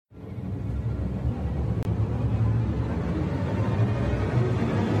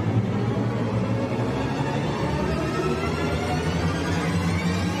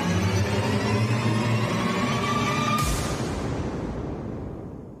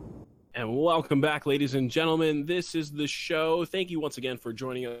And welcome back, ladies and gentlemen. This is the show. Thank you once again for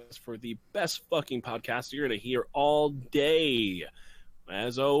joining us for the best fucking podcast you're going to hear all day.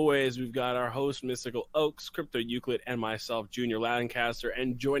 As always, we've got our host, Mystical Oaks, Crypto Euclid, and myself, Junior Lancaster.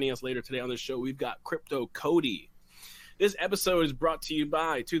 And joining us later today on the show, we've got Crypto Cody. This episode is brought to you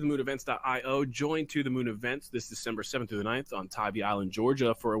by ToTheMoonEvents.io. Join To The Moon Events this December 7th through the 9th on Tybee Island,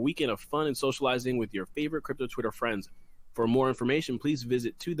 Georgia for a weekend of fun and socializing with your favorite crypto Twitter friends. For more information, please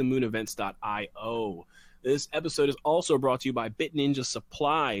visit ToTheMoonEvents.io. This episode is also brought to you by BitNinja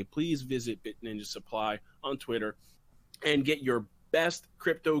Supply. Please visit BitNinja Supply on Twitter and get your best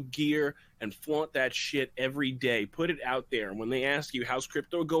crypto gear and flaunt that shit every day. Put it out there. And when they ask you, how's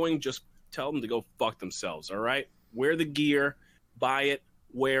crypto going, just tell them to go fuck themselves, all right? Wear the gear, buy it,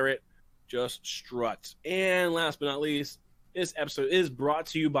 wear it, just strut. And last but not least, this episode is brought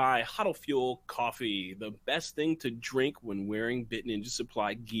to you by Huddle Fuel Coffee, the best thing to drink when wearing BitNinja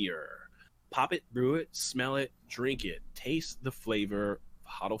Supply gear. Pop it, brew it, smell it, drink it. Taste the flavor of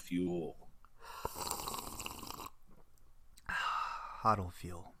Huddle Fuel. Huddle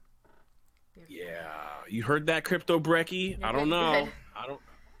Fuel. Yeah, you heard that, Crypto Brecky? I don't know.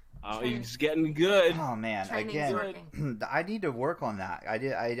 He's getting good. Oh man, Training's again, working. I need to work on that.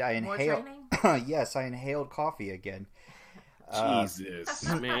 I More inhaled. training? Yes, I inhaled coffee again. Jesus,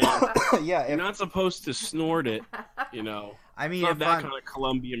 man. Yeah, You're not supposed to snort it, you know. I mean, It's not if that I'm kind of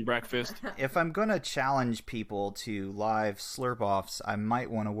Colombian breakfast. if I'm gonna challenge people to live slurp offs, I might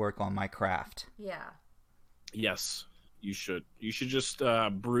want to work on my craft. Yeah. Yes, you should. You should just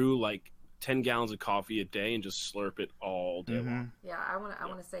brew like 10 gallons of coffee a day and just slurp it all day long. Yeah, I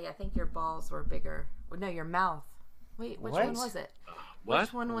want to say I think your balls were bigger. Well, no, your mouth. Wait, which What? one was it? What?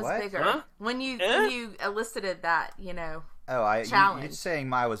 Which one was What? bigger? Huh? When you elicited that, Oh, Challenge. you're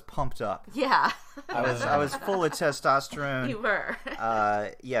saying I was pumped up. Yeah. I was full of testosterone. You were.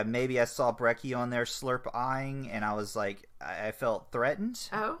 Yeah, maybe I saw Brecky on there slurp eyeing, and I was like, I felt threatened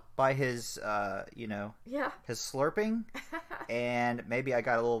Oh, by his, yeah. his slurping, and maybe I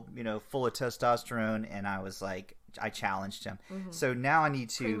got a little, full of testosterone, and I was like, I challenged him. So now I need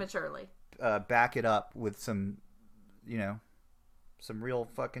to Prematurely. back it up with some, some real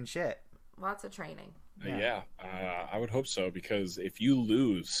fucking shit. Lots of training. Yeah, I would hope so, because if you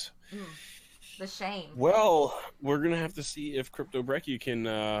lose, The shame. well, we're going to have to see if Crypto Brecky can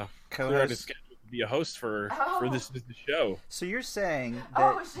clear out his Co-host. schedule to be a host for Oh. this show. So you're saying that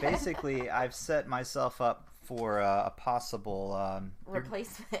Oh, shit. basically I've set myself up for a possible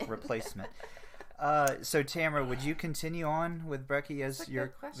Replacement. replacement. So Tamara, would you continue on with Brecky as That's a the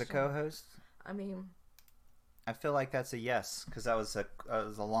good question. co-host? I mean, I feel like that's a yes, because that was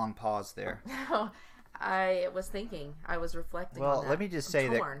a long pause there. I was thinking. I was reflecting Well, on that. let me just I'm say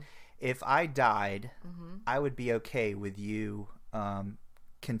that torn. if I died, Mm-hmm. I would be okay with you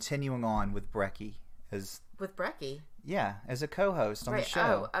continuing on with Brecky as With Brecky. as a co-host on the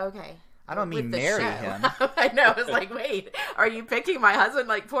show. Oh, okay. I don't mean With the marry show. him. I know. I was like, wait, are you picking my husband?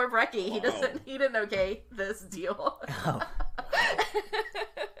 Like, poor Brecky. He didn't okay this deal. Oh.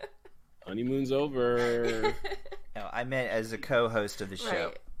 Honeymoon's over. No, I meant as a co-host of the show.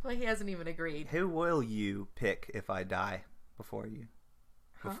 Right. Well, he hasn't even agreed. Who will you pick if I die before you?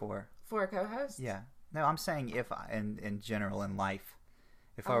 Before? For a co-host? Yeah. No, I'm saying if I, in general in life,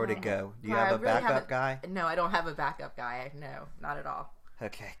 if I were to go, do you I have a really backup haven't- guy? No, I don't have a backup guy. No, not at all.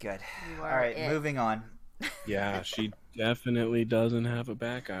 Okay, good. You All are right, it. moving on. Yeah, she definitely doesn't have a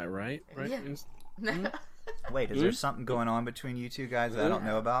back eye, right? Right? Yeah. Mm-hmm. No. Wait, is there something going on between you two guys that I don't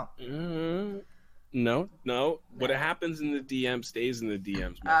know about? No. What happens in the DM stays in the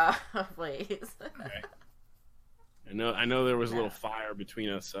DMs. Man. Please. Okay. I know there was a little fire between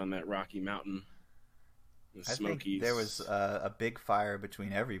us on that Rocky Mountain. The I Smokies. think there was a big fire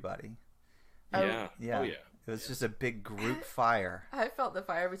between everybody. Yeah. Yeah. Oh, yeah. It was just a big group fire. I felt the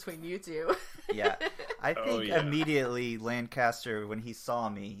fire between you two. Yeah. I think yeah. immediately Lancaster, when he saw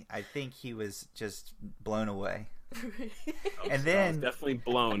me, I think he was just blown away. And I was then definitely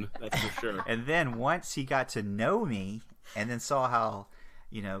blown. That's for sure. And then once he got to know me and then saw how,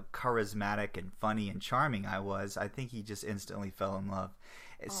 charismatic and funny and charming I was, I think he just instantly fell in love.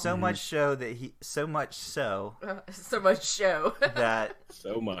 So much so that so much so that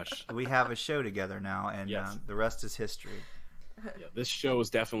So much. we have a show together now, and Yes. the rest is history. Yeah, this show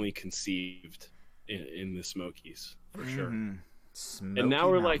was definitely conceived in the Smokies for sure. Mhm. And now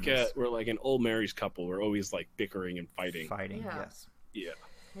Smoky we're like Mountains. an old married couple. We're always like bickering and fighting. fighting. Yeah. Yes. Yeah,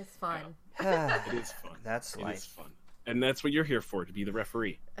 It's fun. it is fun. That's It is life. fun, and that's what you're here for, to be the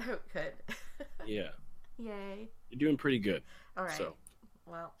referee. Oh, good. Yeah, Yay. you're doing pretty good. All right. So,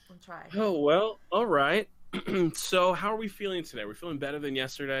 Well, I'm trying. oh well, all right. So, how are we feeling today? We're feeling better than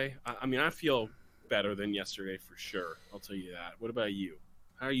yesterday. I mean, I feel better than yesterday for sure. I'll tell you that. What about you?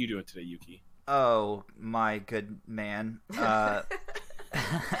 How are you doing today, Yuki? Oh, my good man.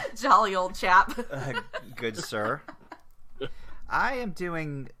 Jolly old chap. Good sir. I am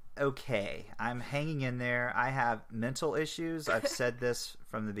doing okay. I'm hanging in there. I have mental issues. I've said this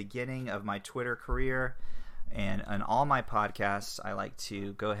from the beginning of my Twitter career. And on all my podcasts, I like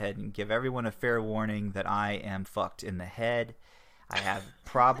to go ahead and give everyone a fair warning that I am fucked in the head. I have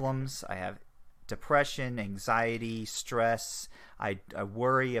problems. I have depression, anxiety, stress. I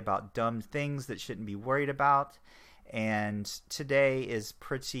worry about dumb things that shouldn't be worried about. And today is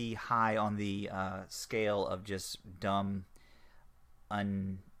pretty high on the scale of just dumb,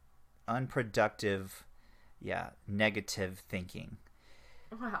 unproductive, negative thinking.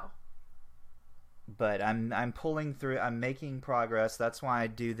 Wow. But I'm pulling through. I'm making progress. That's why I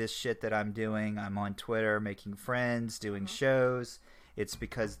do this shit that I'm doing. I'm on Twitter, making friends, doing shows. It's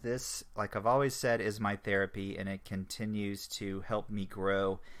because this, like I've always said, is my therapy, and it continues to help me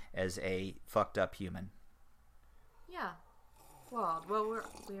grow as a fucked up human. Yeah. Flawed. Well,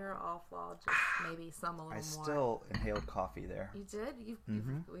 we're all flawed. Just maybe some a little more. I still inhaled coffee there. You did?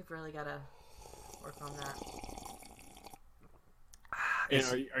 We've really got to work on that.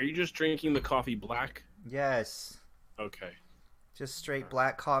 And are you just drinking the coffee black? Yes. Okay. Just straight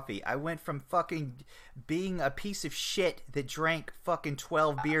black coffee. I went from fucking being a piece of shit that drank fucking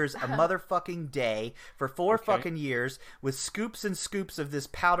 12 beers a motherfucking day for 4 fucking years with scoops and scoops of this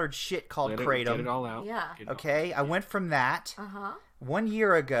powdered shit called Kratom. Get it all out. Yeah. Okay? I went from that. Uh-huh. 1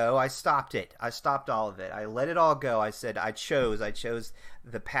 year ago, I stopped it. I stopped all of it. I let it all go. I said I chose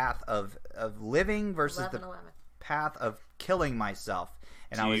the path of living versus the path of killing myself.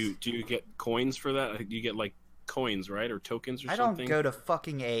 And do you get coins for that? I think you get like coins, right, or tokens or something. I don't go to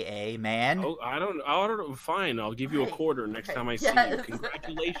fucking AA, man. Oh, I don't. Fine, I'll give you a quarter next time I see you.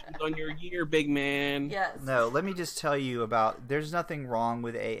 Congratulations on your year, big man. Yes. No, let me just tell you about. There's nothing wrong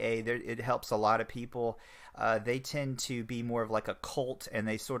with AA. It helps a lot of people. They tend to be more of like a cult, and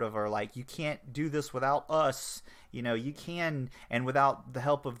they sort of are like, you can't do this without us. You know, you can, and without the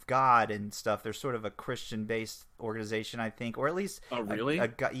help of God and stuff. They're sort of a Christian-based organization, I think, or at least. Oh, really?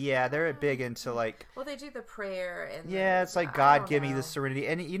 Yeah, they're big into like. Well, they do the prayer and. Yeah, it's like God, give me the serenity,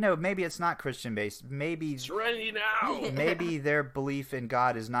 and maybe it's not Christian-based. Maybe serenity now. Maybe their belief in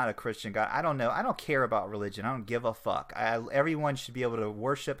God is not a Christian God. I don't know. I don't care about religion. I don't give a fuck. Everyone should be able to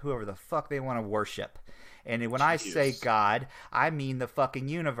worship whoever the fuck they want to worship. And when I say God, I mean the fucking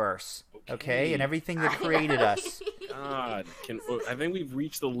universe, okay? And everything that created us. God, I think we've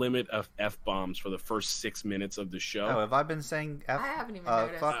reached the limit of F-bombs for the first 6 minutes of the show. Oh, have I been saying I haven't even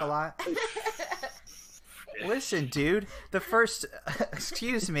noticed. Fuck a lot? Listen, dude,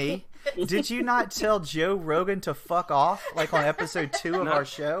 excuse me, did you not tell Joe Rogan to fuck off, like on episode 2 of our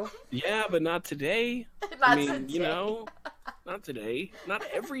show? Yeah, but not today. Today. Not today. Not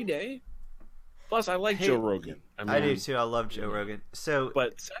every day. Plus, I like Joe Rogan. I do too. I love Joe Rogan.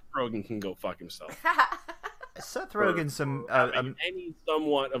 But Seth Rogen can go fuck himself. Seth Rogen's any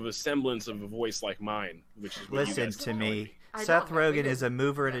somewhat of a semblance of a voice like mine, which is what listen to me. Seth Rogen is a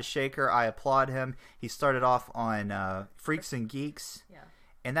mover and a shaker. I applaud him. He started off on Freaks and Geeks,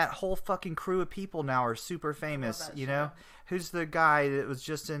 and that whole fucking crew of people now are super famous. You know, who's the guy that was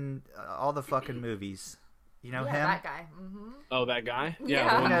just in all the fucking movies? You know him? That guy. Mm-hmm. Oh, that guy?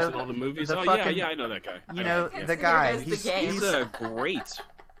 Yeah, the one who's in all the movies. Yeah, I know that guy. You know, the guy. He's great.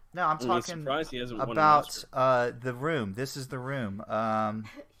 No, I'm talking about The Room. This is The Room.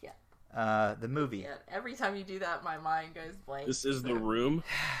 The movie. Yeah, every time you do that, my mind goes blank. This is The Room?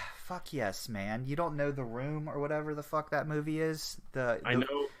 Fuck yes, man. You don't know The Room or whatever the fuck that movie is? I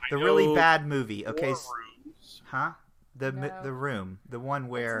know really bad movie. Okay. Rooms. Huh? The Room. The one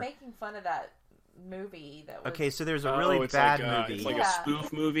where... It's making fun of that movie that was... Okay, so there's a really bad movie. It's like a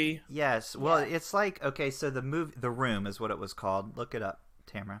spoof movie? Yes. Well, it's like... Okay, so the movie... The Room is what it was called. Look it up,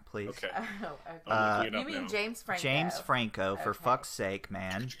 Tamara, please. Okay. You mean James Franco? James Franco, for fuck's sake,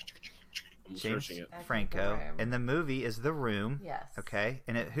 man. James Franco. And the movie is The Room. Yes. Okay.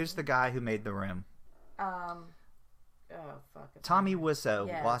 And who's the guy who made The Room? Tommy Wiseau.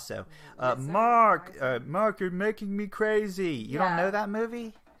 Yes. Wiseau. Mark, you're making me crazy. You don't know that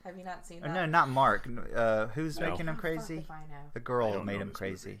movie? Have you not seen that? No, not Mark. Who's making him crazy? Fuck if I know. The girl made him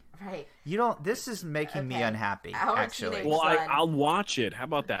crazy. Right. You don't. This is making me unhappy. Actually. Well, I'll watch it. How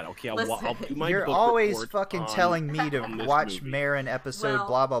about that? Okay, I'll do my. You're always fucking telling me to watch Marin episode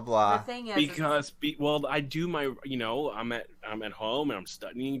blah blah blah. The thing is, because I do my. I'm at home and I'm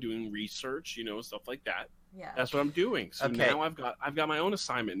studying, doing research, stuff like that. Yeah. That's what I'm doing. So Okay. now I've got my own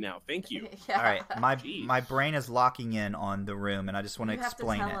assignment now. Thank you. Yeah. All right, my Jeez. brain is locking in on The Room, and I just want to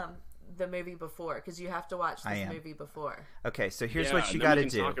explain You it. have to tell him the movie before, because you have to watch I this am. movie before. Okay, so here's Yeah, what you and then got we to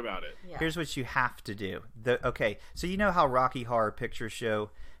can do. Talk about it. Yeah. Here's what you have to do. Okay, so you know how Rocky Horror Picture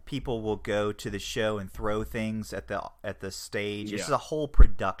Show people will go to the show and throw things at the stage. This Yeah. is a whole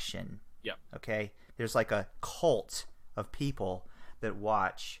production. Yep. Okay, there's like a cult of people that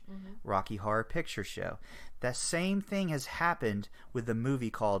watch Rocky Horror Picture Show. That same thing has happened with the movie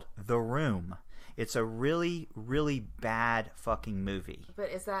called The Room. It's a really, really bad fucking movie. But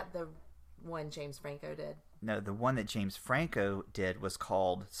is that the one James Franco did? No, the one that James Franco did was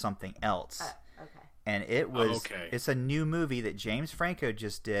called something else. Okay. And it was okay. It's a new movie that James Franco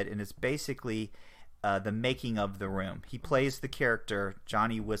just did, and it's basically the making of The Room. He plays the character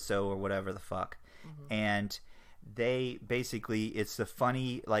Johnny Wiseau or whatever the fuck. And they basically, it's the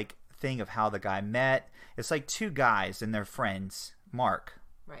funny like thing of how the guy met. It's like two guys and their friends, Mark.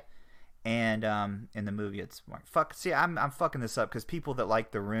 Right. And in the movie it's Mark. Fuck, see, I'm fucking this up because people that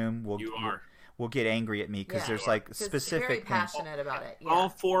like The Room will get angry at me because Yeah. there's like 'Cause specific very things. passionate about it. Yeah. All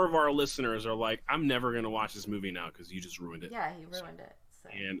 4 of our listeners are like, I'm never going to watch this movie now because you just ruined it. Yeah, he ruined it. So.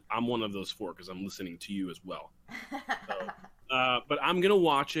 And I'm one of those 4 because I'm listening to you as well. So, but I'm going to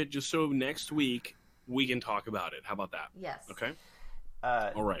watch it just so next week we can talk about it. How about that? Yes. Okay.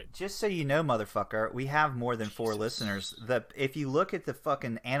 All right. Just so you know, motherfucker, we have more than 4 listeners. If you look at the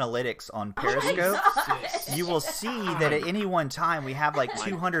fucking analytics on Periscope, you will see that at any one time we have like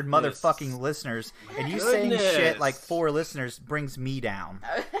 200 motherfucking listeners, and you saying shit like 4 listeners brings me down.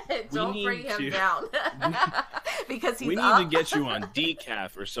 Don't need bring him to- down because he's We need up. to get you on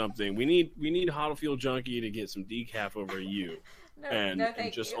decaf or something. We need Hoddlefield Junkie to get some decaf over you. no, and, no, and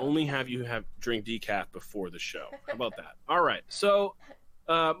thank just you. only have you drink decaf before the show. How about that? All right. So,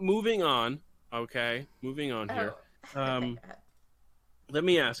 moving on. Okay, moving on here. Oh. Let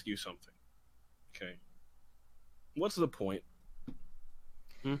me ask you something. Okay. What's the point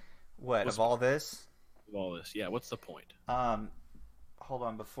What, of all this? of all this? Yeah. What's the point? Hold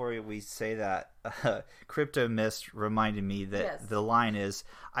on, before we say that, Crypto Mist reminded me that Yes. the line is,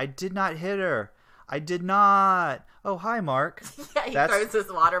 "I did not hit her. I did not." Oh, hi, Mark. Yeah, he That's- throws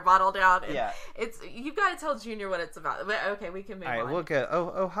his water bottle down. And Yeah. it's you've got to tell Junior what it's about. But okay, we can move All right, on. we'll go.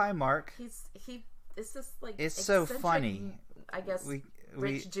 Oh, hi, Mark. It's just like It's so eccentric, funny. I guess We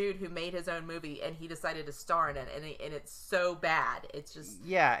rich dude who made his own movie and he decided to star in it, and it's so bad. It's just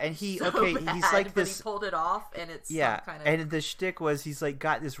yeah, and so he's bad, like but this. he pulled it off, and it's Yeah, some kind of and the shtick was he's like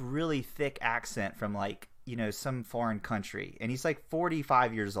got this really thick accent from like some foreign country, and he's like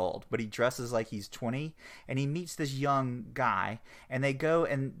 45 years old, but he dresses like he's 20, and he meets this young guy, and they go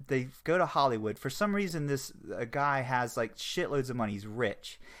to Hollywood. For some reason, this guy has like shitloads of money. He's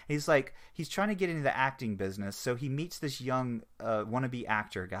rich. He's trying to get into the acting business, so he meets this young wannabe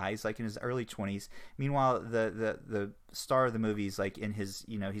actor guy. He's like in his early 20s. Meanwhile, the star of the movie is like in his,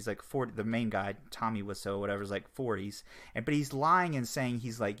 he's like 40. The main guy, Tommy Wiseau, whatever, is like 40s, but he's lying and saying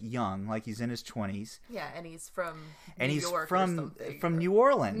he's like young, like he's in his 20s. yeah, and he's from And New he's York or from something. New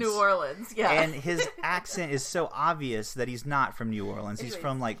Orleans. New Orleans, yeah. And his accent is so obvious that he's not from New Orleans. He's Anyways,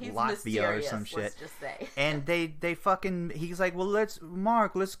 from like he's Latvia or mysterious, some shit. let's just say. And they fucking, he's like, well, let's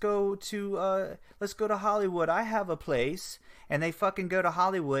go to Hollywood. I have a place. And they fucking go to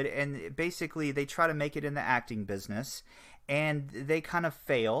Hollywood, and basically they try to make it in the acting business, and they kind of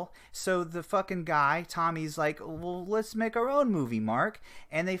fail. So the fucking guy, Tommy's like, well, let's make our own movie, Mark.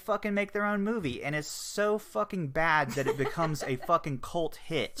 And they fucking make their own movie, and it's so fucking bad that it becomes a fucking cult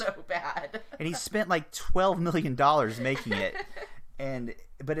hit. So bad. And he spent like $12 million making it.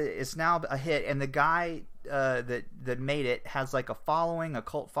 But it's now a hit, and the guy that made it has like a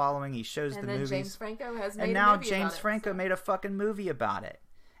cult following. He shows And the then movies, James Franco has made and a now movie James about Franco it, so made a fucking movie about it,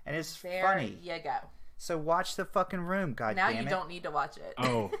 and it's there funny. you go. So watch The fucking Room, Now goddamn you it. don't need to watch it.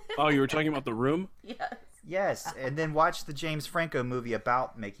 Oh, you were talking about The Room? Yes. Yes, and then watch the James Franco movie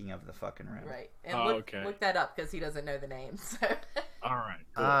about making of The fucking Room. Right. And Oh, look, okay. look that up because he doesn't know the name. So. All right.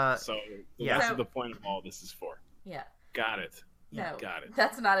 Cool. So yeah. that's So- what the point of all this is for. Yeah. Got it. No, Got it.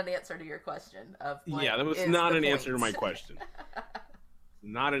 that's not an answer to your question. Of what Yeah, that was is not the an answer to my point. question.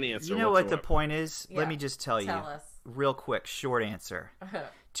 Not an answer. You know what the whatsoever. point is? Yeah, Let me just tell you, Tell us. real quick, short answer.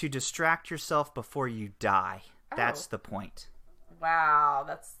 To distract yourself before you die. That's Oh. the point. Wow,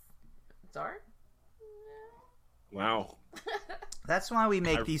 that's dark. Wow. That's why we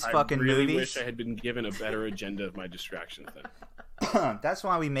make these I fucking really movies. wish I had been given a better agenda of my distraction thing. That's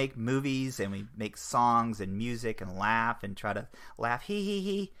why we make movies and we make songs and music and laugh and try to laugh. Hee hee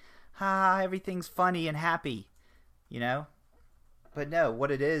hee. Ha, everything's funny and happy. But no,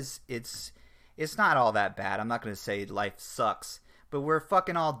 what it is, it's It's not all that bad. I'm not going to say life sucks, but we're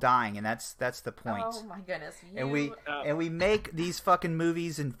fucking all dying, and that's the point. Oh my goodness. And we make these fucking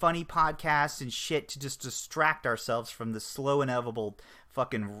movies and funny podcasts and shit to just distract ourselves from the slow, inevitable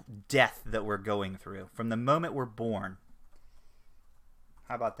fucking death that we're going through from the moment we're born.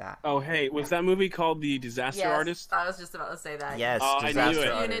 How about that? Oh, hey, was that movie called The Disaster Artist? I was just about to say that. Yes, I knew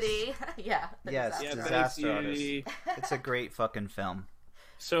it. Unity. Yeah. Yes, Disaster Disaster Artist. Artist. It's a great fucking film.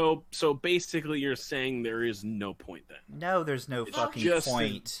 So basically, you're saying there is no point then. No, there's no fucking just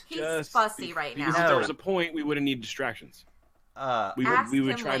point. He's fussy right now. Because if there was a point, we wouldn't need distractions. We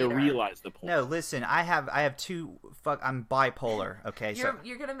would try to realize the point. No, listen, I have two. I'm bipolar. Okay,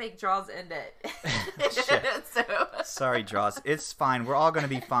 you're gonna make Jaws end it. So, sorry, Jaws. It's fine. We're all gonna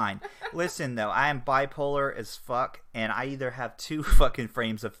be fine. Listen, though, I am bipolar as fuck, and I either have two fucking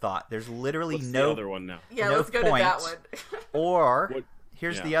frames of thought. There's literally What's no the other one now. Yeah, no let's go point, to that one. Or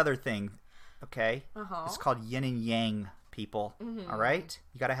here's the other thing. Okay, Uh-huh. It's called yin and yang, people. Mm-hmm. All right,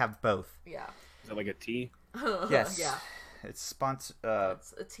 you gotta have both. Yeah. Is that like a tea? Yes. Yeah. It's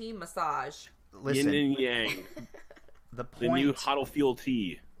It's a team massage. listen. Yin and yang. The The new point. Huddle Fuel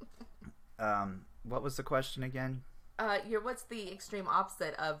tea. What was the question again? What's the extreme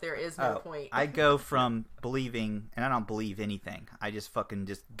opposite of there is no point? I go from believing, and I don't believe anything. I just fucking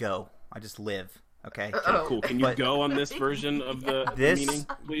just go. I just live. Okay. Uh-oh. Cool. Can you But- go on this version of the This meeting,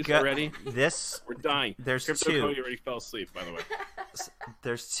 please, go- already? This We're dying. There's Crypto two. Cody already fell asleep, by the way.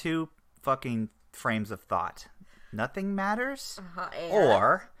 There's two fucking frames of thought. Nothing matters, And-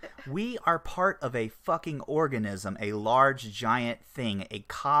 or we are part of a fucking organism, a large giant thing, a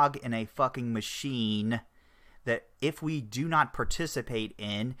cog in a fucking machine that if we do not participate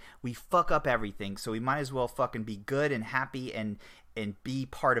in, we fuck up everything. So we might as well fucking be good and happy and be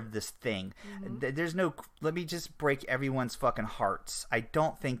part of this thing. There's no, let me just break everyone's fucking hearts. I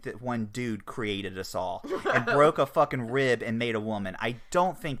don't think that one dude created us all and broke a fucking rib and made a woman. I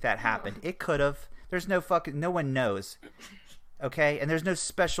don't think that happened. It could have. There's no one knows. Okay? And there's no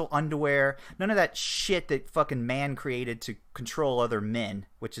special underwear. None of that shit that fucking man created to control other men,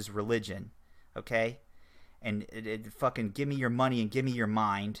 which is religion. Okay? And it fucking give me your money and give me your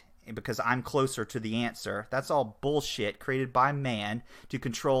mind because I'm closer to the answer. That's all bullshit created by man to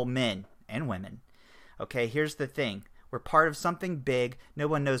control men and women. Okay, here's the thing. We're part of something big. No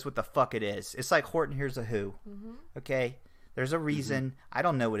one knows what the fuck it is. It's like Horton Hears a Who. Okay? There's a reason. I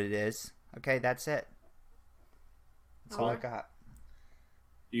don't know what it is. Okay, that's it. That's all I got.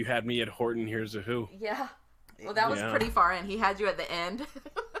 You had me at Horton Hears a Who. Yeah. Well, that was Yeah. pretty far in. He had you at the end.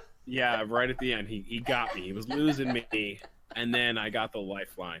 Yeah, right at the end. He got me. He was losing me. And then I got the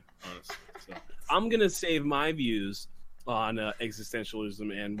lifeline, honestly. So I'm going to save my views on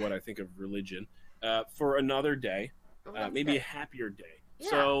existentialism and what I think of religion for another day, maybe a happier day. Yeah.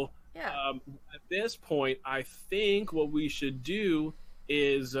 So Yeah. at this point, I think what we should do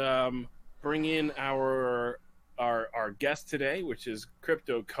is bring in our guest today, which is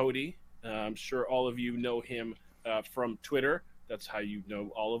Crypto Cody. I'm sure all of you know him from Twitter. That's how you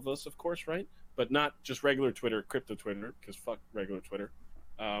know all of us, of course, right? But not just regular Twitter, crypto Twitter, because fuck regular Twitter.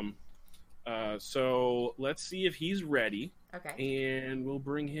 So let's see if he's ready, Okay. and we'll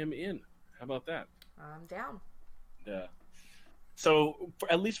bring him in. How about that? I'm down. So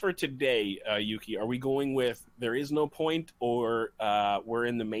at least for today, Yuki, are we going with there is no point, or we're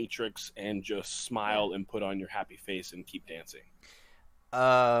in the Matrix and just smile and put on your happy face and keep dancing?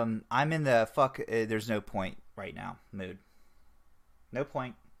 I'm in the fuck. There's no point right now mood. No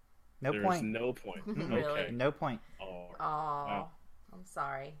point. No There's point. no point. Really? Okay. No point. Oh, Oh, wow. I'm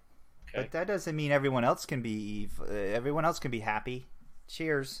sorry. Okay. But that doesn't mean everyone else can be. Everyone else can be happy.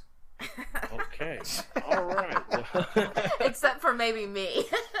 Cheers. Okay. All right. Well, Except for maybe me.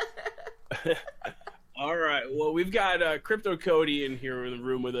 all right. Well, we've got Crypto Cody in here in the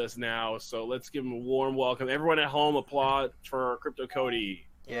room with us now, so let's give him a warm welcome. Everyone at home, applaud for Crypto Cody.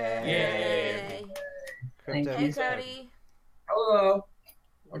 Yay. Crypto. Hey, Cody. Hello.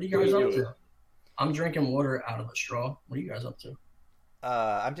 What are you guys What are up you to? I'm drinking water out of a straw. What are you guys up to?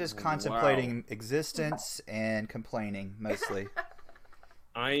 I'm just contemplating existence and complaining mostly.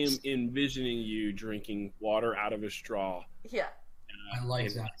 I am envisioning you drinking water out of a straw. Yeah. I like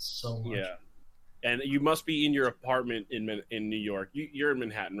and- that so much. Yeah. And you must be in your apartment in New York. You're in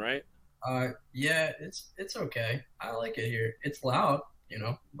Manhattan, right? Yeah, it's okay. I like it here. It's loud,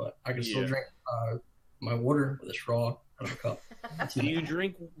 but I can still Yeah. drink my water with a straw out of a cup. Do you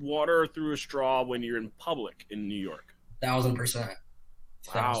drink water through a straw when you're in public in New York? 1,000%.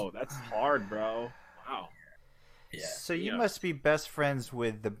 Wow, that's hard, bro. Wow. Yeah. So you Yeah. must be best friends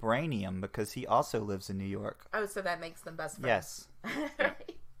with the Brainium because he also lives in New York. Oh, so that makes them best friends. Yes.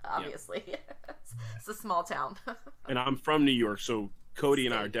 obviously. It's a small town. And I'm from New York, so Cody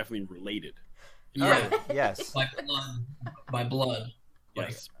and I are definitely related. Yeah, Yes. by blood. By blood.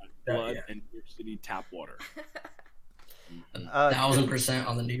 Yes, Like, blood yeah. and New York City tap water. 1,000%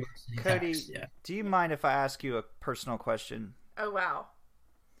 on the New York City Cody, tax. Yeah. do you mind if I ask you a personal question? Oh, wow.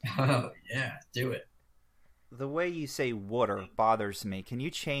 Oh yeah, do it. The way you say water bothers me. Can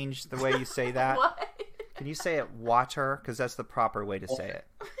you change the way you say that? What? Can you say it water? Because that's the proper way to say it.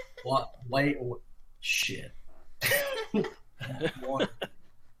 What? Wait. Shit. Water.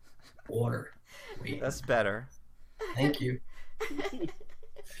 Water. Wait. That's better. Thank you.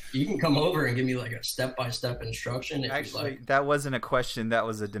 You can come over and give me like a step-by-step instruction if Actually, you like. that wasn't a question. That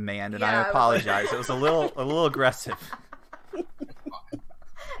was a demand, and Yeah, I I apologize. It was a little aggressive.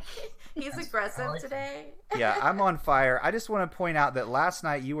 He's aggressive today. Yeah, I'm on fire. I just want to point out that last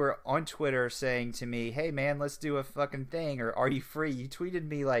night you were on Twitter saying to me, "Hey man, let's do a fucking thing," or "Are you free?" You tweeted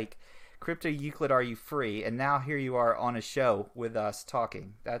me like, "Crypto Euclid, are you free?" And now here you are on a show with us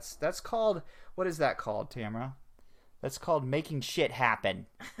talking. That's called, what is that called, Tamara? That's called making shit happen.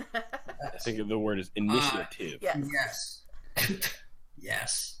 I think the word is initiative. Yes. Yes.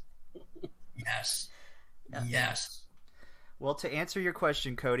 Yes. Yes. Yes. Well, to answer your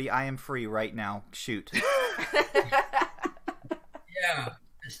question, Cody, I am free right now. Shoot. Yeah.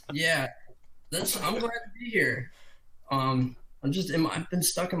 Yeah. I'm glad to be here. I've been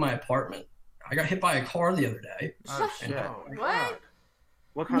stuck in my apartment. I got hit by a car the other day. Oh shit. Oh, my What? God.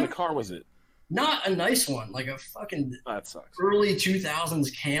 What kind of car was it? Not a nice one, like a fucking Oh, that sucks. early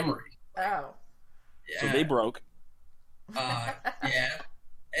 2000s Camry. Oh. Yeah. So they broke. Yeah.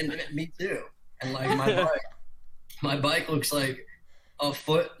 And me too. And like my bike looks like a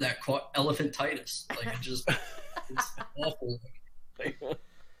foot that caught elephantitis. Like it's awful.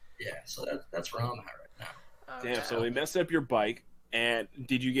 Yeah, so that's where I'm at right now. Oh, Damn, no. so they messed up your bike. And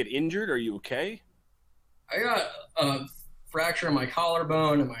did you get injured? Are you okay? I got a fracture in my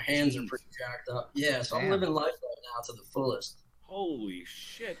collarbone and my hands are pretty jacked up. Yeah, so I'm Damn. living life right now to the fullest. Holy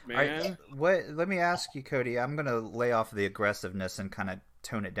shit, All right, man. let me ask you, Cody. I'm gonna lay off the aggressiveness and kind of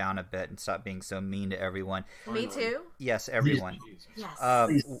tone it down a bit and stop being so mean to everyone. Me too? Yes, everyone. Jesus.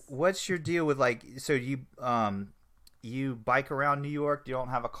 Yes. What's your deal with, like, so you bike around New York, you don't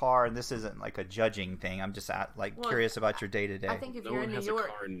have a car, and this isn't like a judging thing. I'm just Well, curious about your day to day. I think if No you're one in New has York. a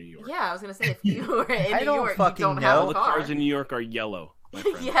car in New York. Yeah, I was going to say, if you were in I New don't York, fucking you don't know. have All a the car. cars in New York are yellow, my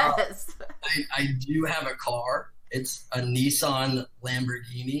friend. Yes. I do have a car. It's a Nissan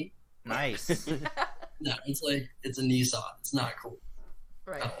Lamborghini. Nice. No, it's a Nissan. It's not cool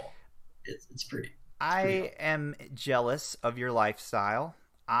Right. at all. It's pretty. I am jealous of your lifestyle.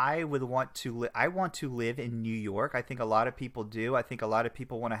 I would want to. I want to live in New York. I think a lot of people do. I think a lot of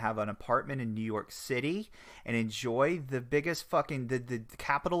people want to have an apartment in New York City and enjoy the biggest fucking the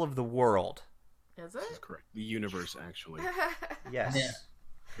capital of the world. Is That's it? correct. The universe, actually. Yes. Yeah.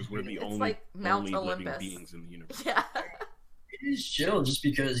 Because we're the It's only, like Mount only living Olympus. beings in the universe. Yeah. It is chill just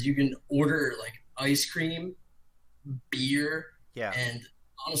because you can order like ice cream, beer, Yeah. and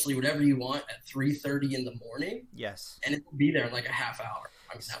honestly whatever you want at 3:30 in the morning, Yes. and it will be there in like a half hour.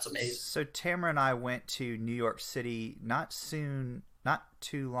 I mean, that's amazing. So Tamara and I went to New York City not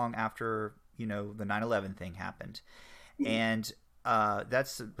too long after, the 9/11 thing happened. And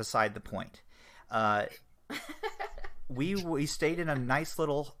that's beside the point. We stayed in a nice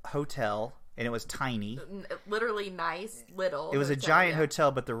little hotel, and it was tiny. Literally nice little. It was a hotel, giant yeah.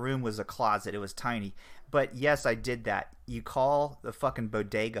 hotel, but the room was a closet. It was tiny. But yes, I did that. You call the fucking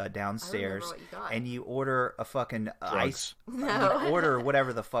bodega downstairs, what you got. and you order a fucking ice. Drugs. No. You order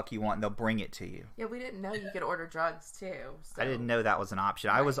whatever the fuck you want, and they'll bring it to you. Yeah, we didn't know you could order drugs too. So. I didn't know that was an option.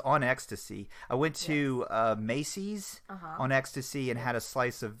 I was on ecstasy. I went to Macy's Uh-huh. on ecstasy and had a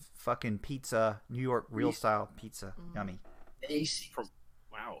slice of fucking pizza, New York real style pizza. Mm. Yummy. AC.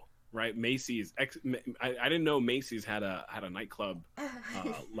 Wow. Right, Macy's. I didn't know Macy's had a nightclub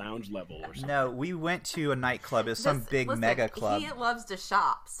lounge level or something. No, we went to a nightclub. It was some big Listen, mega club. He loves to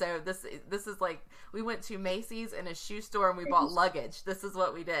shop, so this is like we went to Macy's and a shoe store and we bought luggage. This is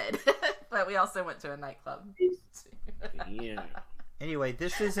what we did, but we also went to a nightclub. Yeah. Anyway,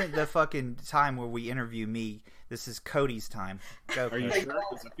 this isn't the fucking time where we interview me. This is Cody's time. Go, Are you Cody. sure?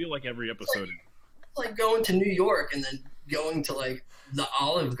 'Cause I feel like every episode. It's like going to New York and then going to like the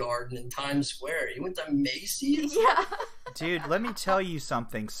Olive Garden in Times Square. You went to Macy's? Yeah. Dude, let me tell you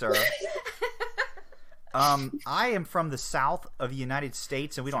something, sir. I am from the south of the United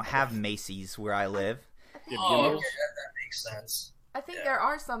States, and we don't have Macy's where I live. Yeah, Oh, Gimbals? okay, that makes sense. I think there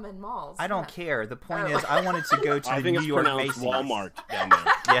are some in malls. I don't yeah. care. The point Oh. is, I wanted to go to I the think New it's York pronounced Macy's. Walmart down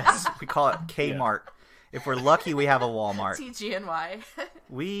there. Yes, we call it Kmart. If we're lucky, we have a Walmart. TGNY.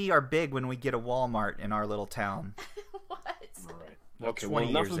 We are big when we get a Walmart in our little town. What? All right. Well, Okay. 20 Well,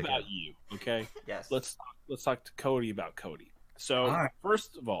 enough years ago. about you. Okay. Yes. Let's talk to Cody about Cody. So All right.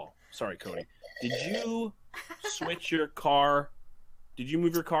 first of all, sorry, Cody, did you switch your car? Did you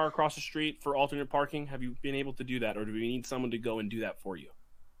move your car across the street for alternate parking? Have you been able to do that, or do we need someone to go and do that for you?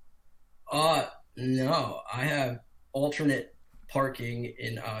 No, I have alternate parking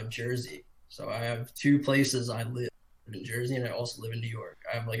in Jersey. So I have two places I live in Jersey, and I also live in New York.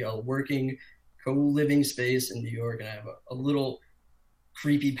 I have like a working co-living space in New York, and I have a little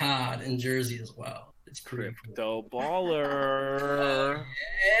creepy pod in Jersey as well. It's pretty cool. Crypto baller.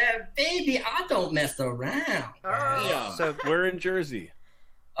 Yeah, baby, I don't mess around. Oh. Yeah. So- We're in Jersey.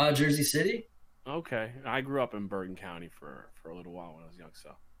 Jersey City. Okay. I grew up in Bergen County for a little while when I was young.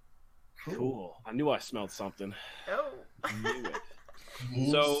 So cool. I knew I smelled something. Oh. I knew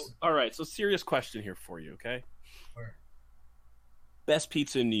it. So, all right. So, serious question here for you. Okay. Sure. Best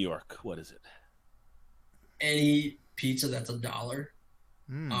pizza in New York. What is it? Any pizza that's $1,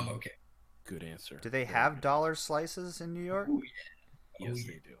 Mm. I'm okay. Good answer. Do they have dollar slices in New York? Ooh, Yes,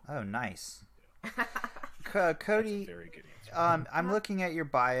 yeah. they do. Oh, nice. That's a Cody, very good answer. I'm looking at your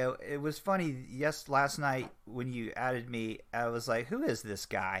bio. It was funny. Yes, last night when you added me, I was like, "Who is this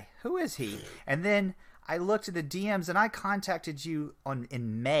guy? Who is he?" And then I looked at the DMs and I contacted you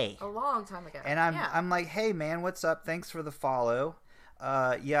in May, A long time ago. and I'm like, "Hey man, what's up? Thanks for the follow.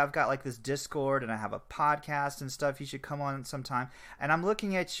 Yeah, I've got like this Discord and I have a podcast and stuff. You should come on sometime." And I'm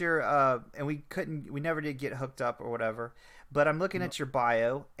looking at your and we never did get hooked up or whatever. But I'm looking at your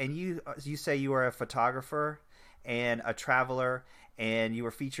bio, and you say you are a photographer and a traveler, and you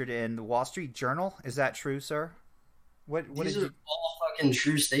were featured in the Wall Street Journal. Is that true, sir? What These did are you? all fucking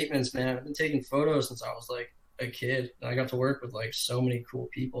true statements, man. I've been taking photos since I was like a kid, and I got to work with like so many cool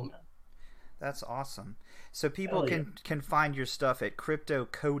people, man. That's awesome. So people Hell yeah. can find your stuff at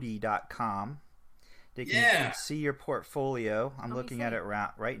cryptocody.com. They can Yeah. see your portfolio. I'm Oh, looking at it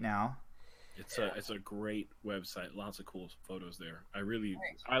right now. It's a great website. Lots of cool photos there.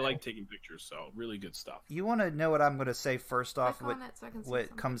 Thanks, I man. like taking pictures, so really good stuff. You want to know what I'm going to say first off? Click on it so I can see What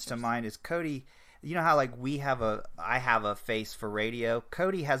some comes to pictures. mind is Cody. You know how like I have a face for radio.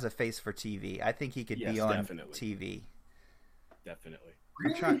 Cody has a face for TV. I think he could Yes, be on definitely. TV. Definitely.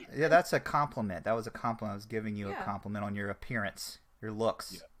 I'm yeah, that's a compliment. That was a compliment. I was giving you Yeah. a compliment on your appearance, your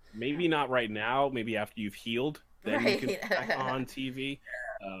looks. Yeah. Maybe not right now. Maybe after you've healed, then you can Right. be back on TV.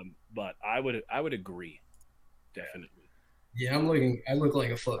 But I would agree. Definitely. Yeah, I look like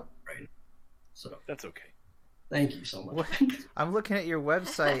a foot right now. So That's okay. thank you so much. What? I'm looking at your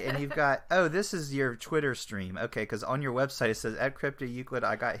website, and you've got this is your Twitter stream. Okay, because on your website it says at Crypto Euclid,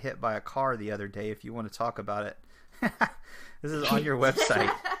 I got hit by a car the other day. If you want to talk about it, this is on your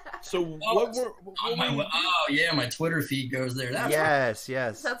website. So Oh, yeah, my Twitter feed goes there. That's Yes,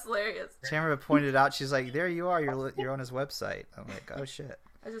 yes. That's hilarious. Tamara pointed out. She's like, "There you are. You're on his website." I'm like, "Oh shit."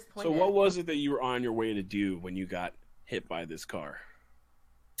 I just So pointed. what was it that you were on your way to do when you got hit by this car?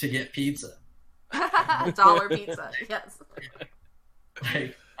 to get pizza. Dollar pizza. Yes.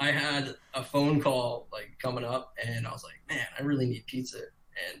 Like I had a phone call like coming up, and I was like, man, I really need pizza.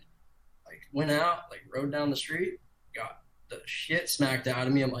 And like went out, like rode down the street, got the shit smacked out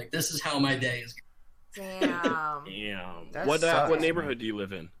of me. I'm like, this is how my day is. Damn. Damn. That What sucks, neighborhood do you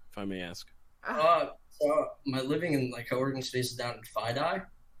live in, if I may ask? So my living in like co-working space is down in Fidei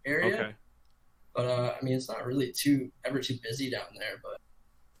area. Okay. But I mean, it's not really ever too busy down there. But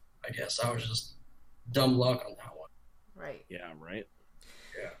I guess I was just dumb luck on that one. Right. Yeah, right?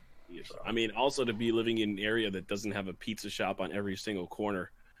 Yeah. Yes. I mean, also to be living in an area that doesn't have a pizza shop on every single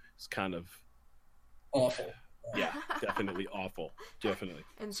corner is kind of, Awful. yeah, definitely awful. Definitely.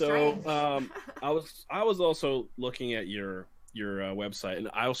 And So, strange. I was also looking at your website, and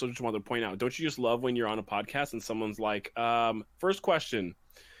I also just wanted to point out, don't you just love when you're on a podcast and someone's like, first question,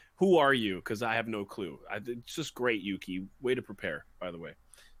 who are you? Because I have no clue. It's just great, Yuki. Way to prepare, by the way.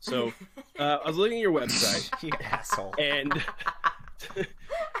 So I was looking at your website, You asshole. and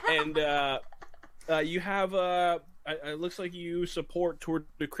you have it looks like you support Tour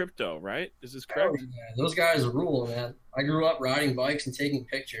de Crypto, right? Is this Oh, correct? yeah, those guys rule, man. I grew up riding bikes and taking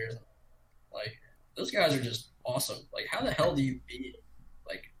pictures. Like, those guys are just awesome. Like, how the hell do you be,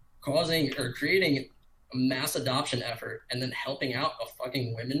 like, causing or creating a mass adoption effort and then helping out a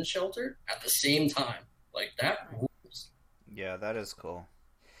fucking women's shelter at the same time? Like, that rules. Yeah, that is cool.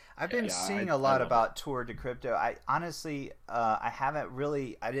 I've been Yeah, seeing I a lot love about Tour de Crypto. I honestly, I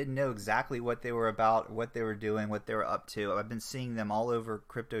didn't know exactly what they were about, what they were doing, what they were up to. I've been seeing them all over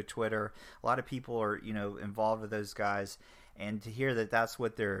crypto Twitter. A lot of people are, involved with those guys. And to hear that that's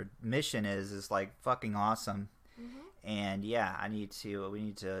what their mission is like fucking awesome. Mhm. And yeah, we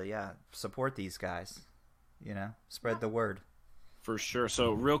need to support these guys. Spread the word. For sure.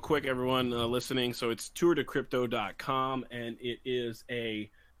 So real quick, everyone listening, so it's tourtocrypto.com, and it is a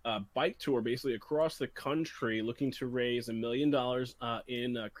bike tour basically across the country looking to raise $1 million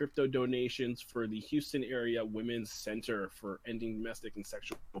in crypto donations for the Houston area Women's Center for Ending Domestic and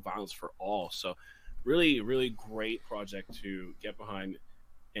Sexual Violence for All. So really, really great project to get behind.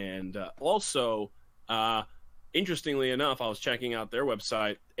 And also, interestingly enough, I was checking out their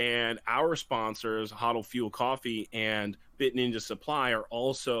website, and our sponsors, Hodl Fuel Coffee and Bit Ninja Supply, are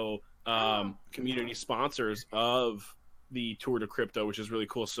also community sponsors of the Tour to Crypto, which is really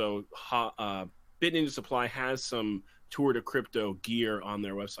cool. So Bit Ninja Supply has some Tour to Crypto gear on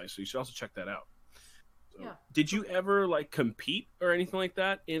their website, so you should also check that out. So, Yeah. Did you ever compete or anything like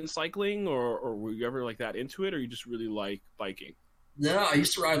that in cycling, or were you ever that into it, or you just really like biking? No, I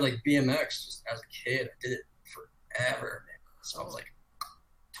used to ride BMX just as a kid. I did it forever, man. So I was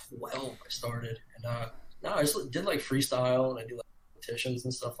 12 I started. And no, I just did freestyle, and I do competitions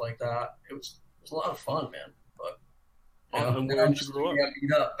and stuff like that. It was a lot of fun, man. But And where did you grow up? got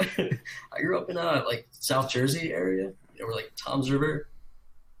beat up. I grew up in South Jersey area, where Tom's River,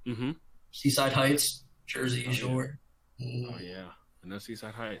 Mm-hmm. Seaside Heights, Jersey Oh, yeah. Shore. Oh yeah, I know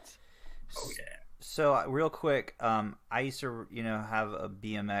Seaside Heights. Oh yeah. So real quick, I used to have a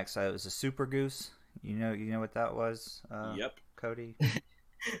BMX. I was a Super Goose. You know what that was? Yep. Cody.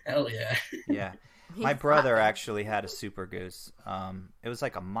 Hell yeah. Yeah. My brother actually had a Super Goose. It was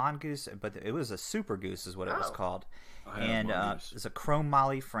like a mongoose, but it was a Super Goose is what it was Oh. called. I have And mongoose. it's a chrome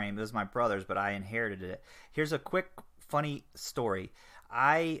moly frame. It was my brother's, but I inherited it. Here's a quick funny story.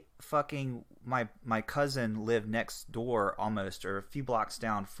 My cousin lived next door almost, or a few blocks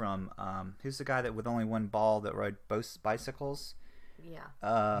down from who's the guy that with only one ball that rode both bicycles? Yeah.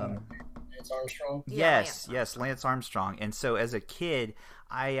 Lance Armstrong. Yeah, Yes, Lance Armstrong. And so as a kid,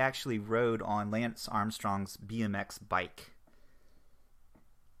 I actually rode on Lance Armstrong's BMX bike.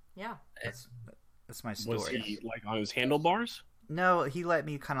 Yeah. That's my story. Was he on his handlebars? No, he let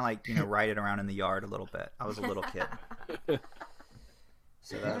me kind of ride it around in the yard a little bit. I was a little kid.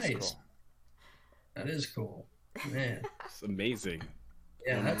 So that's Nice. cool. That is cool. Man. It's amazing.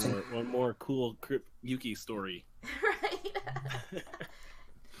 Yeah, that's one more cool Yuki story. Right.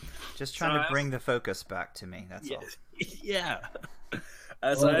 Just trying to bring the focus back to me. That's all. Yeah.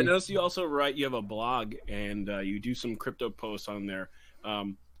 So I noticed you also write. You have a blog, and you do some crypto posts on there.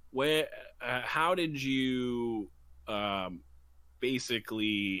 How did you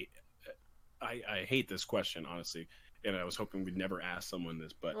basically? I hate this question, honestly, and I was hoping we'd never ask someone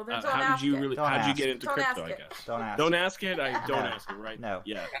this. But Well, then don't how did you ask it. really? Don't How did you ask get it. into Don't crypto? ask I it. guess. Don't ask. Don't ask it. I don't No. ask it. Right? No.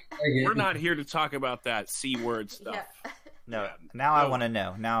 Yeah. we're We're not here to talk about that C-word stuff. Yeah. No. Yeah. Now I No. want to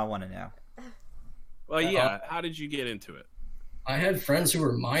know. Now I want to know. Well, yeah. How did you get into it? I had friends who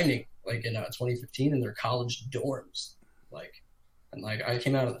were mining in 2015 in their college dorms, and I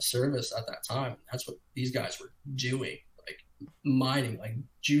came out of the service at that time. That's what these guys were doing, mining,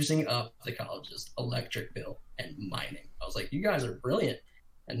 juicing up the college's electric bill and mining. I was like, you guys are brilliant,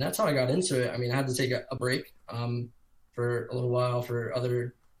 and that's how I got into it. I mean, I had to take a break for a little while for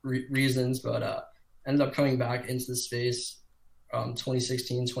other reasons, but ended up coming back into the space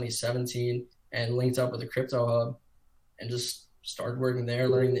 2016, 2017, and linked up with a crypto hub, and just started working there,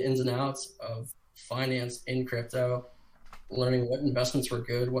 learning the ins and outs of finance in crypto, learning what investments were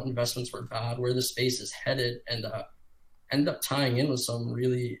good, what investments were bad, where the space is headed, and ended up tying in with some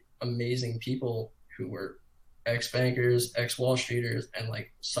really amazing people who were ex-bankers, ex-Wall Streeters, and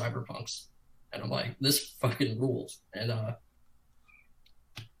cyberpunks. And I'm like, this fucking rules. And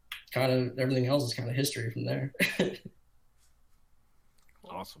kind of everything else is kind of history from there.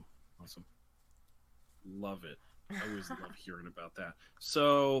 Awesome. Love it. I always love hearing about that.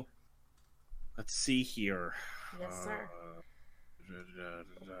 So, let's see here. Yes, sir.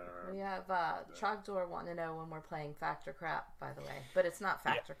 We have Trogdor wanting to know when we're playing Fact or Crap, by the way. But it's not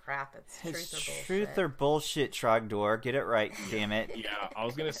Fact or Crap, it's It's Truth or Bullshit. truth or bullshit, Trogdor. Get it right, damn it. Yeah, I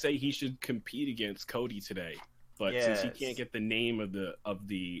was gonna say he should compete against Cody today, but since he Yes. can't get the name of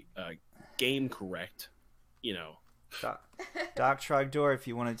the game correct, Doc Trogdor, if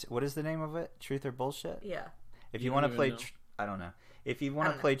you want to, what is the name of it? Truth or bullshit? Yeah. If You you don't want to even play, know? I don't know. If you want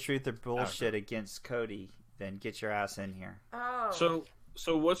I to don't play truth or bullshit against Cody, then get your ass in here. Oh.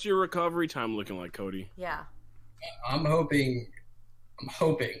 So what's your recovery time looking like, Cody? Yeah. I'm hoping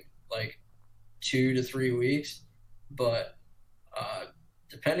 2 to 3 weeks, but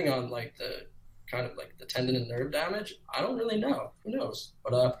depending on the kind of the tendon and nerve damage, I don't really know. Who knows?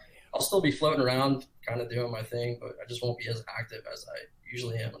 But I'll still be floating around, kind of doing my thing, but I just won't be as active as I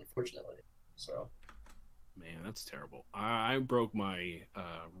usually am, unfortunately. So Man, that's terrible. I broke my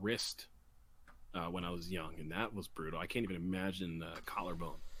wrist when I was young, and that was brutal. I can't even imagine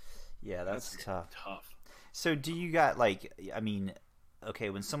collarbone. Yeah, that's tough. Tough. So do you got like? I mean, okay,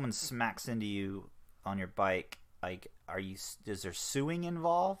 when someone smacks into you on your bike, like, is there suing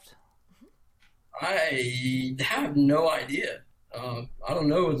involved? I have no idea. I don't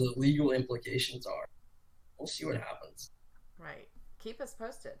know what the legal implications are. We'll see what happens. Right. Keep us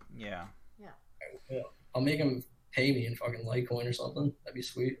posted. Yeah. I'll make them pay me in fucking Litecoin or something. That'd be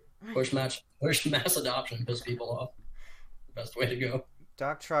sweet. Push mass adoption, piss people off. Best way to go.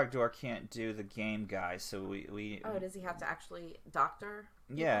 Doc Trogdor can't do the game, guys, so we Oh, does he have to actually doctor?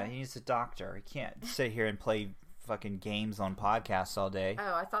 Yeah, he needs a doctor. He can't sit here and play fucking games on podcasts all day.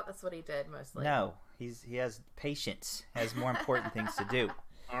 Oh, I thought that's what he did mostly. No, he has patience. Has more important things to do.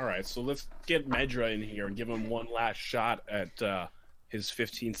 All right, so let's get Medra in here and give him one last shot at his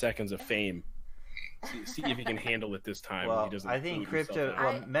 15 seconds of fame. See if he can handle it this time. Well, he doesn't I think boot himself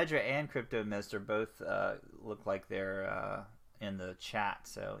out. Medra and Crypto Mister both look like they're in the chat,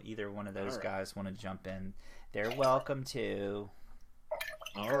 so either one of those guys want to jump in, they're welcome to.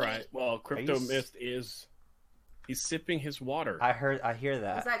 All right. Well, Crypto Myth he's sipping his water. I hear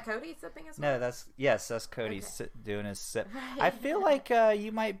that. Is that Cody sipping his No, water? that's Cody doing his sip. Right. I feel like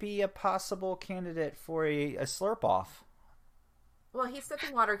you might be a possible candidate for a slurp off. Well, he's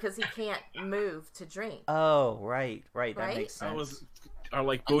sipping water because he can't move to drink. Oh, right. That Right? makes sense. Are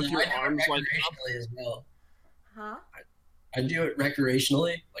like both your I do it arms like recreationally as well. Huh? I do it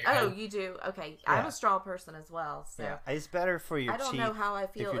recreationally. Like Oh, you do? Okay. I'm Yeah. a straw person as well, so Yeah, it's better for your I don't teeth know how I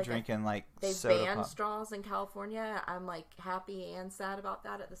if feel. you're Like drinking like they've soda banned pop. straws in California. I'm like happy and sad about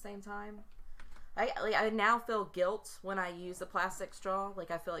that at the same time. I now feel guilt when I use a plastic straw.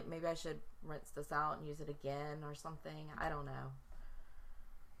 Like I feel like maybe I should rinse this out and use it again or something. I don't know.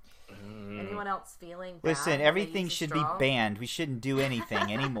 Anyone else feeling bad Listen, if they everything use a should be straw? banned. We shouldn't do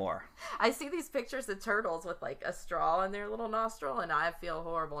anything anymore. I see these pictures of turtles with like a straw in their little nostril, and I feel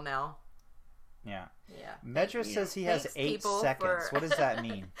horrible now. Yeah. Yeah. Medra says he has Thanks, 8 people, seconds. for what does that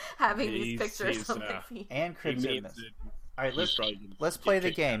mean? Having these He's- pictures on he's, my feet. And he Crypto means Myth. it. All right, He's probably gonna let's get play the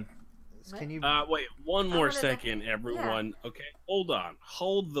kicked game. What? Can you? Wait, one more wanna know- second, everyone. Okay, hold on.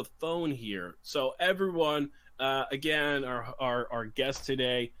 Hold the phone here. So, everyone, again, our guest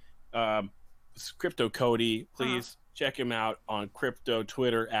today, is Crypto Cody. Please check him out on Crypto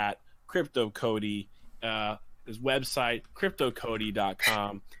Twitter at Crypto Cody. His website,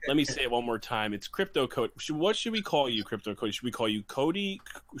 CryptoCody.com. Let me say it one more time. It's Crypto Cody. What should we call you, Crypto Cody? Should we call you Cody?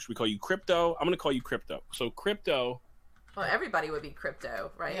 Should we call you Crypto? I'm going to call you Crypto. So, Crypto. Well, everybody would be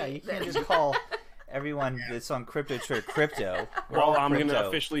crypto, right? Yeah, you can't just call everyone that's on Crypto Twitter Crypto. We're Well, all I'm going to crypto.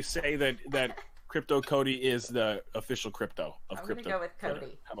 officially say that Crypto Cody is the official crypto of I'm crypto. gonna go with Twitter.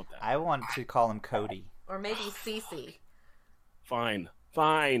 Cody. How about that? I want to call him Cody. Or maybe Cece. Fine.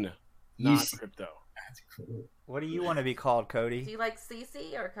 Not Yes. crypto. That's cool. What do you want to be called, Do Cody? you like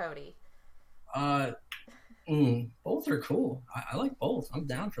Cece or Cody? Both are cool. I like both. I'm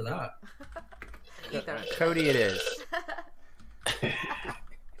down for that. Either. Cody it is.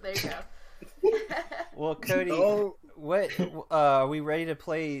 There you go. Well, Cody, Oh. what are we ready to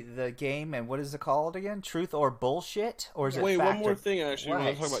play the game? And what is it called again? Truth or bullshit? Or is it Wait, fact one more or- thing I actually want to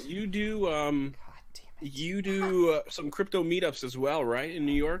What? talk about. You do God damn it. some crypto meetups as well, right? In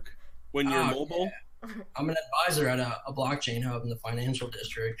New York when you're Oh, mobile? I'm an advisor at a blockchain hub in the financial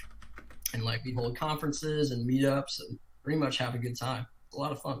district, and like we hold conferences and meetups and pretty much have a good time. It's a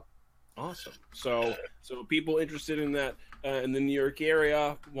lot of fun. Awesome. So people interested in that in the New York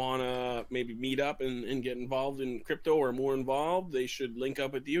area want to maybe meet up and get involved in crypto or more involved, they should link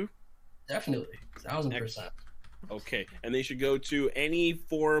up with you. Definitely, 1,000%. Okay. And they should go to any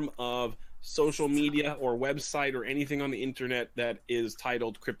form of social media or website or anything on the internet that is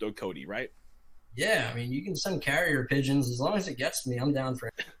titled Crypto Cody, right? Yeah, I mean, you can send carrier pigeons as long as it gets to me. I'm down for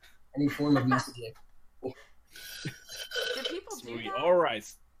any form of messaging. Do people do Sweet. that? All right.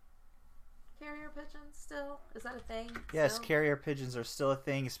 Carrier pigeons still? Is that a thing? Yes, still? carrier pigeons are still a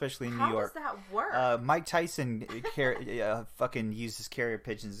thing, especially in New How York. does that work? Mike Tyson fucking uses carrier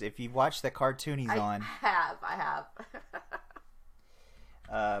pigeons. If you watch that cartoon he's on, I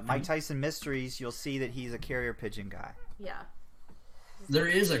have. Mike Tyson Mysteries, you'll see that he's a carrier pigeon guy. Yeah. There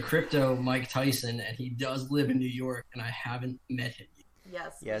is a crypto Mike Tyson, and he does live in New York, and I haven't met him yet.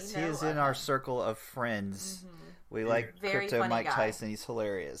 Yes. Yes, he is in our circle of friends. We like Very crypto funny Mike guy. Tyson. He's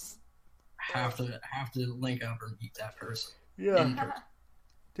hilarious. Have to link up or meet that person. Yeah, In person.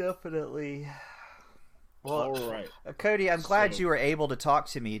 definitely. Well, All right. Cody, I'm glad So- you were able to talk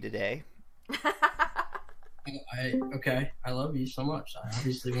to me today. I love you so much. I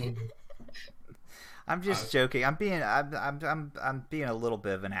obviously want to. I'm just joking. I'm being a little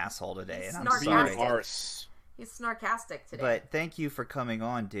bit of an asshole today, and I'm Snarkastic. sorry. Being an arse. He's snarkastic today. But thank you for coming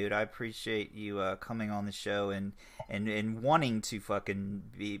on, dude. I appreciate you coming on the show and wanting to fucking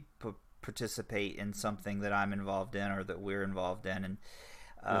participate in something that I'm involved in or that we're involved in. And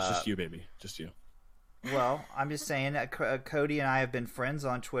It's just you, baby. Just you. well, I'm just saying that Cody and I have been friends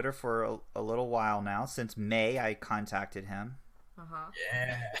on Twitter for a little while now. Since May, I contacted him.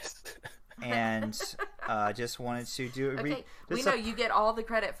 Yes. And just wanted to do okay, we know you get all the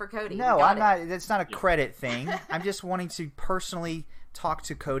credit for Cody. No, I'm not. It's not a credit thing. I'm just wanting to personally talk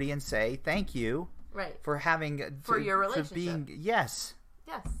to Cody and say thank you, right, for having for your relationship. For being yes.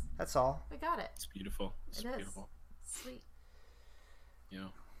 That's all. We got it. It's beautiful. It's beautiful. Sweet. Yeah.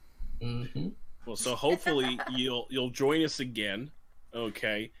 Mm-hmm. Well, so hopefully you'll join us again,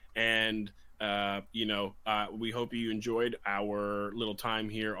 okay? And we hope you enjoyed our little time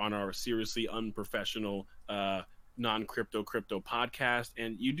here on our seriously unprofessional non-crypto podcast.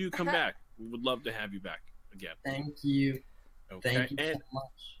 And you do come back. We would love to have you back again. Thank you. Okay. Thank you so much.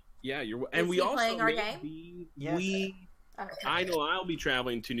 Yeah, Is we he also playing our maybe Yes. I know I'll be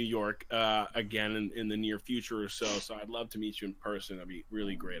traveling to New York again in the near future or so. So I'd love to meet you in person. That'd be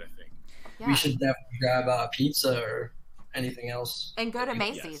really great, I think. Yeah. We should definitely grab pizza or anything else. And go to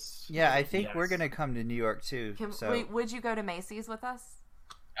Macy's. Yeah, I think we're gonna come to New York too. Would you go to Macy's with us?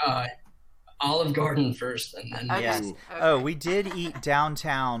 Olive Garden first, and then Okay. Yes. Okay. Oh, we did eat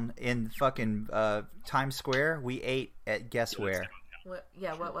downtown in fucking Times Square. We ate at guess where? What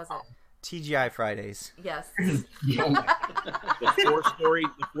was it? TGI Fridays. Yes. Oh my The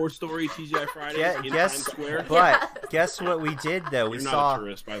four-story TGI Fridays in Times Square. But guess what we did though? We You're saw not a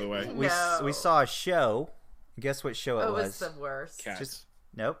tourist, by the way. we saw a show. Guess what show it It was? was the worst. Cats. Just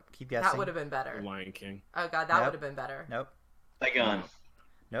nope. Keep guessing. That would have been better. Lion King. Oh god, that Nope. would have been better. Nope. Saigon.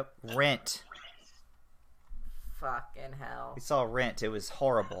 Nope. Rent. Fucking hell. We saw Rent. It was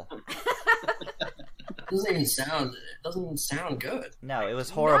horrible. It doesn't even sound good. No, it was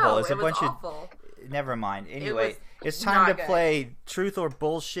horrible. No, It was a bunch awful. of. Never mind. Anyway, was it's time to not good. play Truth or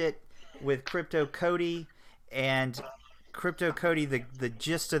Bullshit with Crypto Cody. And Crypto Cody, the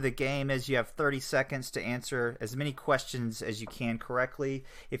gist of the game is you have 30 seconds to answer as many questions as you can correctly.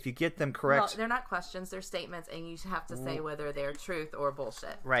 If you get them Well, correct, they're not questions, they're statements, and you have to say whether they're truth or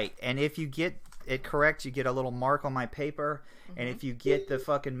bullshit. right. And if you get it correct, you get a little mark on my paper. And if you get the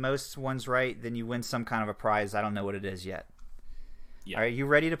fucking most ones right, then you win some kind of a prize. I don't know what it is yet. Yeah. Are you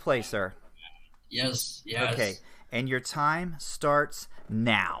ready to play, sir? Yes. Okay. And your time starts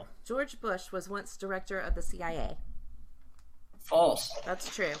now. George Bush was once director of the CIA. False.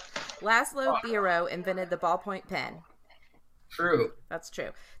 That's true. Laszlo Biro invented the ballpoint pen. True. That's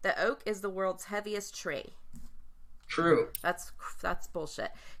true. The oak is the world's heaviest tree. True. That's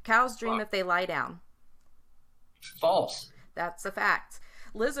bullshit. Cows dream if they lie down. False. That's a fact.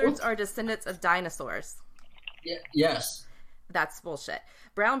 Lizards are descendants of dinosaurs. Yes. That's bullshit.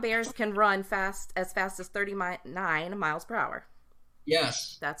 Brown bears can run fast as 39 miles per hour.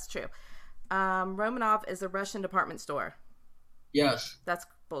 Yes. That's true. Romanov is a Russian department store. Yes. That's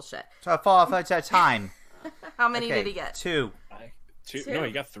bullshit. So fall off at time. How many Okay, did he get? 2. Two. Two. No,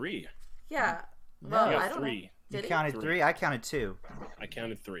 you got 3. Yeah. No. Well, You I got don't 3. know. You Did he? counted 3. I counted 2. I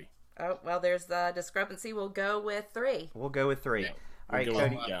counted 3. Oh, well, there's the discrepancy. We'll go with 3. We'll go with 3. Yeah. All right, We'll go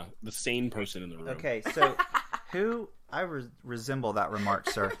Cody. with, the sane person in the room. Okay, so who I resemble that remark,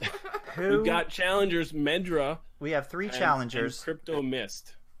 sir. Who We've got challengers Medra. we have 3 and- challengers. and Crypto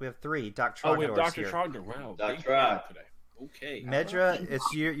Mist. We have 3. Doc Oh, we Trogdor's have Dr. here. Trogdor. Wow. Dr. big Trog. fan today. Okay. Medra,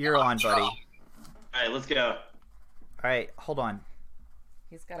 it's you're on, buddy. All All right, let's go. right, hold on.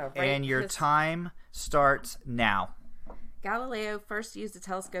 He's got a And your time starts now. Galileo first used a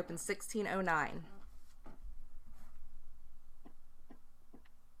telescope in 1609.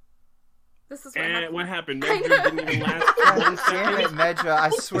 This is what And happened. what happened? I Medra know. didn't even last 1 Damn second. it, Medra, I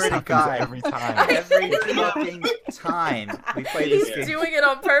swear to happens God. every time. Every fucking time we play this He's game. doing it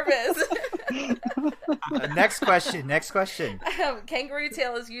on purpose. Next question. Kangaroo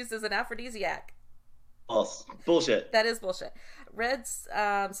tail is used as an aphrodisiac. False. Bullshit. That is bullshit. Red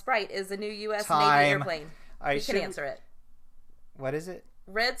Sprite is a new U.S. Time. Navy airplane. All right, You can answer it. What is it?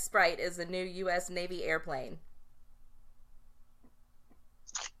 Red Sprite is a new U.S. Navy airplane.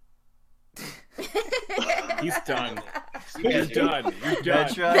 He's done. He's done. You're done.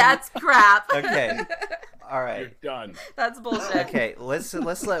 Medra? That's crap. Okay. All You're right. done. That's bullshit. Okay, let's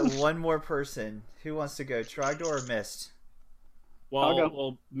let one more person. Who wants to go? Trogdor or Mist? I'll go.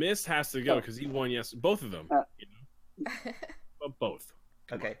 Well, Mist has to go because he won both of them. You know? But both.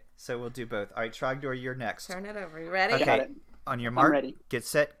 Okay, so we'll do both. All right, Trogdor, you're next. Turn it over. You ready? Okay. On your I'm mark, ready. get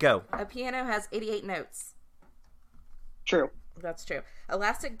set, go. A piano has 88 notes. True. That's true.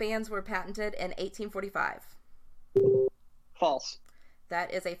 Elastic bands were patented in 1845. False.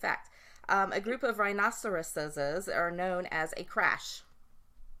 That is a fact. A group of rhinoceroses are known as a crash.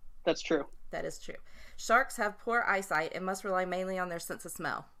 That's true. That is true. Sharks have poor eyesight and must rely mainly on their sense of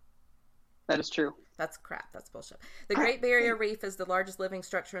smell. That is true. That's crap. That's bullshit. The Great Barrier Reef is the largest living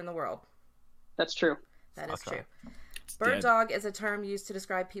structure in the world. That's true. That is Okay. true. It's Bird dead. dog is a term used to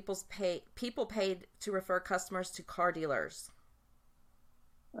describe people paid to refer customers to car dealers.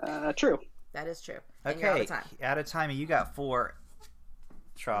 True. That is true. And you're out Okay, of time. out of time, and you got 4,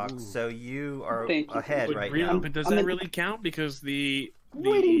 Trox. Ooh. So you are Thank you. ahead But right really- now. but does I'm that in- really count? Because the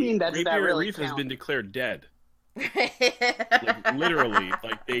What do you mean does Great that Barrier really Reef has count? been declared dead. Like, literally,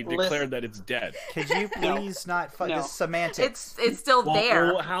 like they Listen. declared that it's dead. Could you No. please not fuck No. this semantics? it's still Well, there.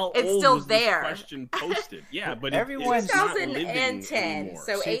 well, how It's old still was this there. question posted? Yeah, but Everyone's- it's not living 2010. anymore.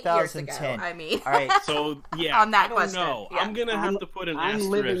 So 8 years ago. 2010. I mean. All right. So yeah, On that I don't question, know. yeah. I'm gonna have to put an I'm asterisk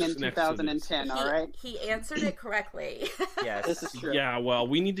living in next to this. 2010. All right. He answered it correctly. Yes. This is true. Yeah, well,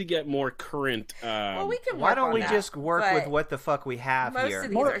 we need to get more current. Well, we can Why work don't on we that, just work but with what the fuck we have most here? of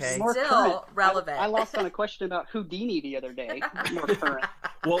these More, are okay? more still current. relevant. I lost on a question about Houdini the other day. More current.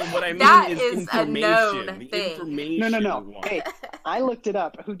 Well, what I mean That is is a information. known the thing. information. No. one. Hey, I looked it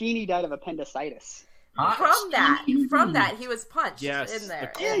up. Houdini died of appendicitis. From that, he was punched Yes, in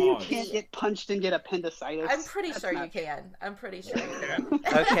there. the Yeah, cause. you can't get punched and get appendicitis. I'm pretty That's sure you not- can. I'm pretty sure you can.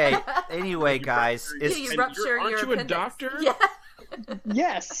 Okay. Anyway, guys, Yeah, it's you And rupture aren't your you a appendix. doctor? Yeah.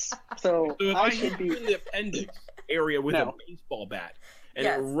 Yes. So So if I I should hit be. you in the appendix area with No. a baseball bat and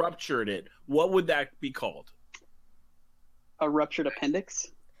Yes. it ruptured it, what would that be called? A ruptured appendix.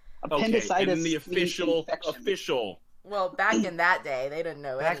 Okay, Appendicitis. and the means infection. official. Well, back in that day, they didn't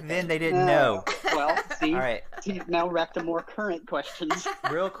know back anything. then they didn't know. Well, see, All right. see, now we're back to more current questions.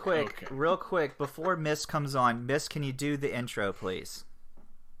 Real quick, Okay. before Miss comes on, Miss, can you do the intro, please?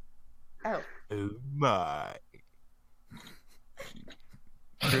 Oh. Oh my.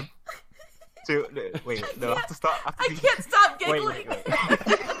 Wait, no, I have to start. I can't stop Wait, giggling.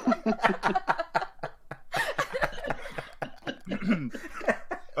 wait.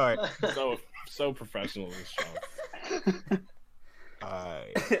 Alright. So professional this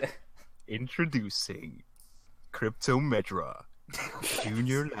show. Introducing Crypto Medra,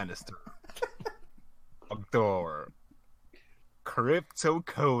 Junior Lannister, Ogdor, Crypto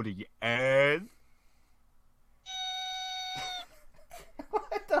Cody, and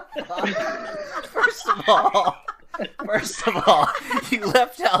First of all, you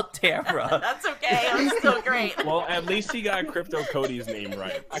left out Tamra. That's okay. I'm still great. Well, at least he got Crypto Cody's name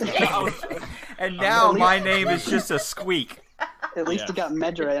right. And now my name is just a squeak. At least Yeah. you got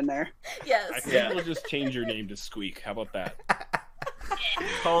Medra in there. I Yes. think we'll just change your name to Squeak. How about that?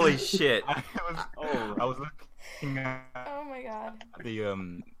 Holy shit. I was looking at Oh my god. the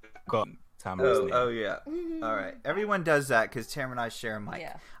Tamara's name. Oh yeah. All right. Everyone does that because Tamara and I share a mic.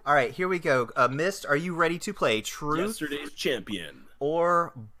 Yeah. All right, here we go. Mist, are you ready to play Truth Yesterday's champion.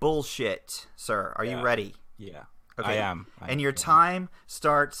 or Bullshit, sir? Are you Yeah. ready? Yeah, Okay. I am. And your time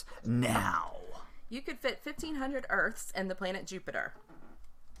starts now. You could fit 1,500 Earths in the planet Jupiter.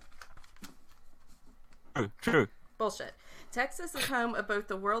 True. Bullshit. Texas is home of both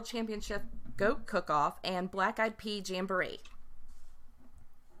the World Championship Goat Cook-Off and Black Eyed Pea Jamboree.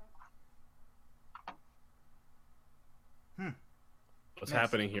 What's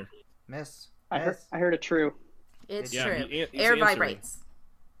happening here? Miss. I heard a true. It's Yeah, true. he's Air answering. vibrates.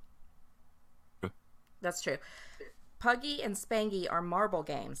 That's true. Puggy and Spangy are marble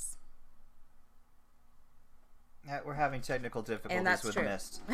games. We're having technical difficulties that's with true. Mist.